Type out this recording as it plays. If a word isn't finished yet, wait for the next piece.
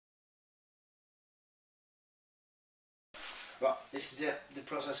Well, this is the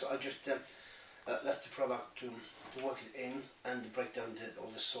process. I just left the product to work it in and break down all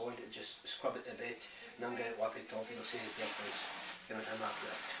the soil, just scrub it a bit, and I'm going to wipe it off. You'll see the difference. It's going to come out,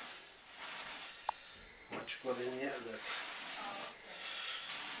 look. Much scrub in here, look.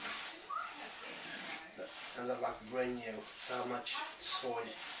 And they're like brand new, so much soil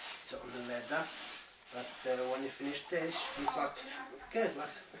is on the leather. But when you finish this, you look like good, like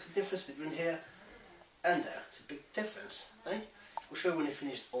a difference between here and there. It's a big difference, eh? We'll show you when you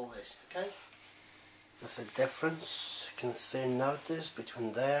finished all this, okay? There's a difference, you can see, notice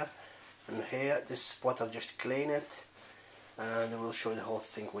between there and here. This spot I've just cleaned it, and we'll show you the whole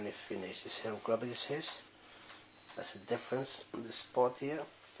thing when you finish. You see how grubby this is? That's the difference on the spot here.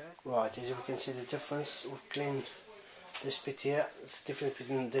 Okay. Right, as you can see the difference, we've cleaned this bit here. It's the difference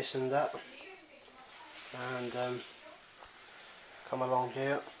between this and that. And come along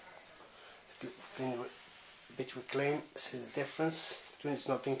here, clean the bit we clean, see the difference between it's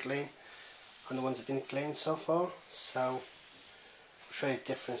not been clean and the ones that have been cleaned so far. So I'll show you the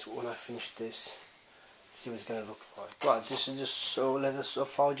difference when I finish this, see what it's going to look like. Right, this is just so leather so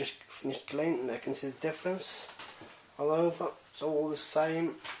far, just finished clean, and I can see the difference all over. It's all the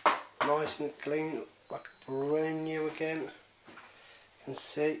same, nice and clean, like brand new again. You can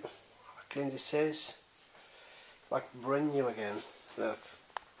see how clean this is. Like brand new again. Look,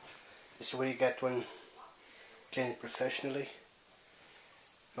 this is what you get when cleaned professionally.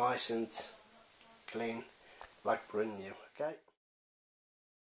 Nice and clean, like brand new. Okay.